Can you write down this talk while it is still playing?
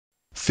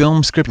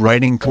Film script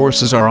writing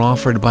courses are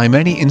offered by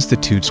many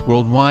institutes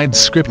worldwide.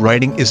 Script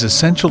writing is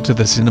essential to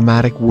the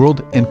cinematic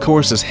world, and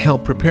courses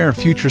help prepare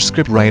future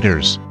script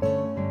writers.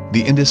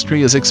 The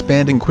industry is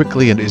expanding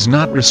quickly and is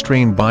not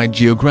restrained by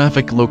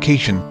geographic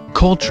location,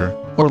 culture,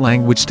 or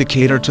language to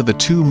cater to the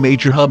two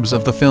major hubs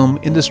of the film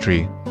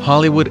industry,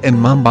 Hollywood and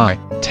Mumbai.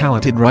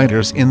 Talented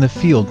writers in the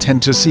field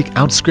tend to seek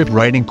out script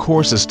writing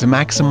courses to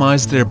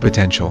maximize their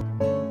potential.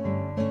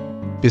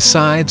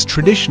 Besides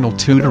traditional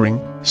tutoring,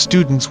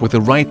 students with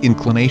the right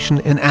inclination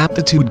and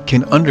aptitude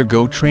can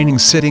undergo training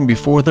sitting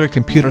before their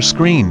computer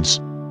screens.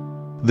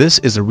 This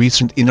is a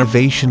recent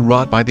innovation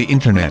wrought by the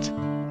internet.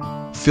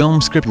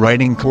 Film script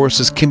writing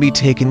courses can be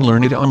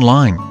learned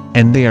online,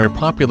 and they are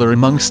popular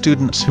among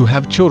students who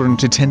have children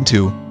to tend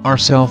to, are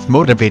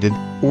self-motivated,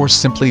 or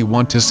simply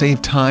want to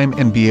save time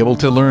and be able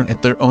to learn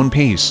at their own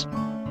pace.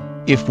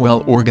 If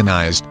well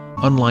organized,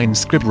 online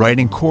script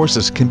writing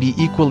courses can be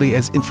equally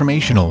as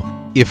informational,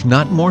 if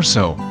not more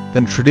so,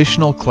 than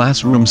traditional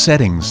classroom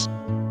settings.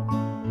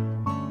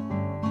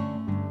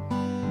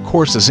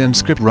 Courses in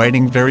script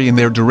writing vary in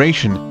their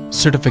duration,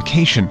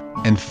 certification,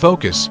 and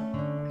focus.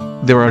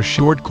 There are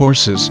short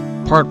courses,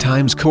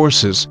 part-time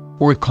courses,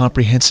 or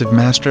comprehensive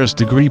master's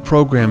degree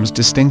programs.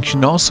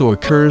 Distinction also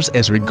occurs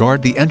as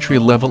regard the entry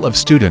level of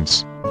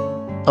students.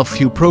 A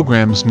few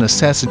programs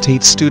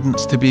necessitate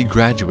students to be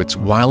graduates,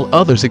 while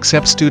others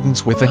accept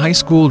students with a high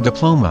school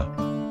diploma.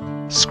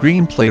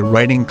 Screenplay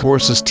writing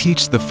courses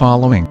teach the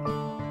following: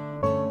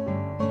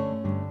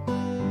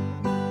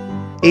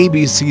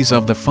 ABCs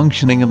of the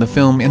functioning of the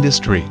film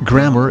industry,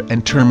 grammar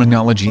and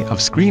terminology of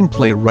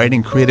screenplay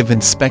writing, creative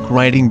and spec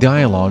writing,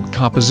 dialogue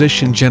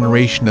composition,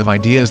 generation of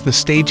ideas, the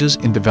stages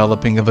in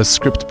developing of a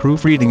script,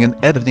 proofreading and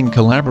editing,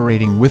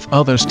 collaborating with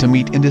others to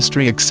meet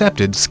industry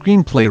accepted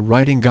screenplay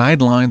writing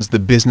guidelines, the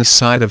business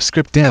side of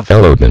script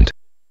development.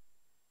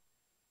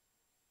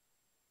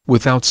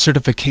 Without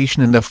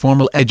certification and a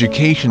formal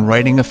education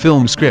writing a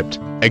film script,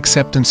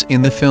 acceptance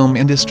in the film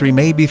industry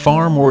may be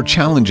far more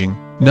challenging,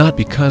 not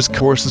because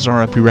courses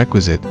are a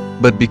prerequisite,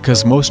 but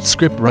because most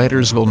script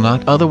writers will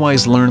not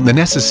otherwise learn the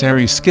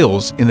necessary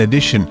skills. In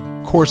addition,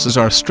 courses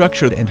are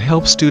structured and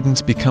help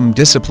students become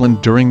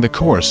disciplined during the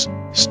course.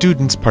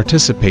 Students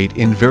participate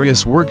in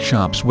various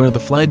workshops where the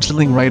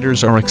fledgling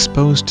writers are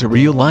exposed to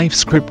real-life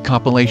script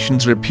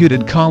compilations.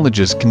 Reputed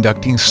colleges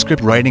conducting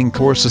script writing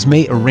courses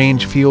may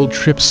arrange field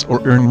trips or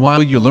earn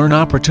while you learn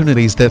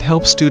opportunities that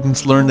help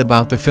students learn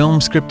about the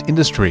film script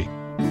industry.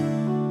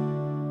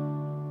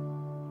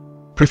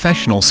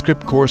 Professional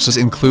script courses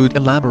include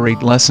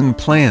elaborate lesson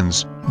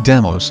plans,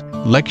 demos,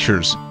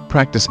 lectures,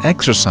 practice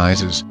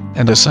exercises,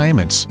 and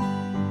assignments.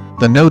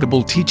 The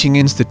notable teaching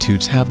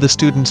institutes have the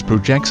students'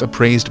 projects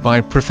appraised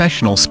by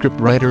professional script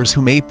writers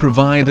who may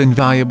provide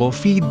invaluable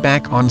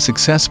feedback on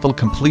successful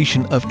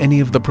completion of any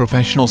of the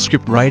professional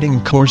script writing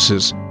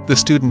courses. The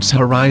students'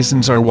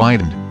 horizons are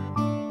widened.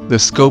 The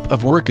scope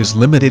of work is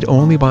limited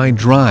only by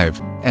drive,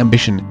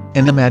 ambition,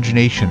 and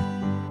imagination.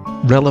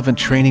 Relevant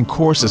training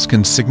courses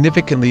can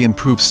significantly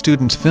improve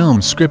students'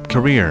 film script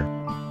career.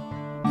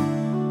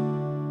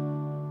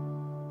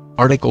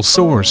 Article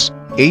source: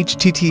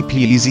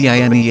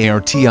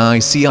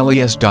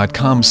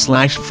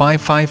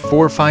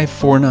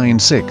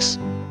 http://zinearticles.com/5545496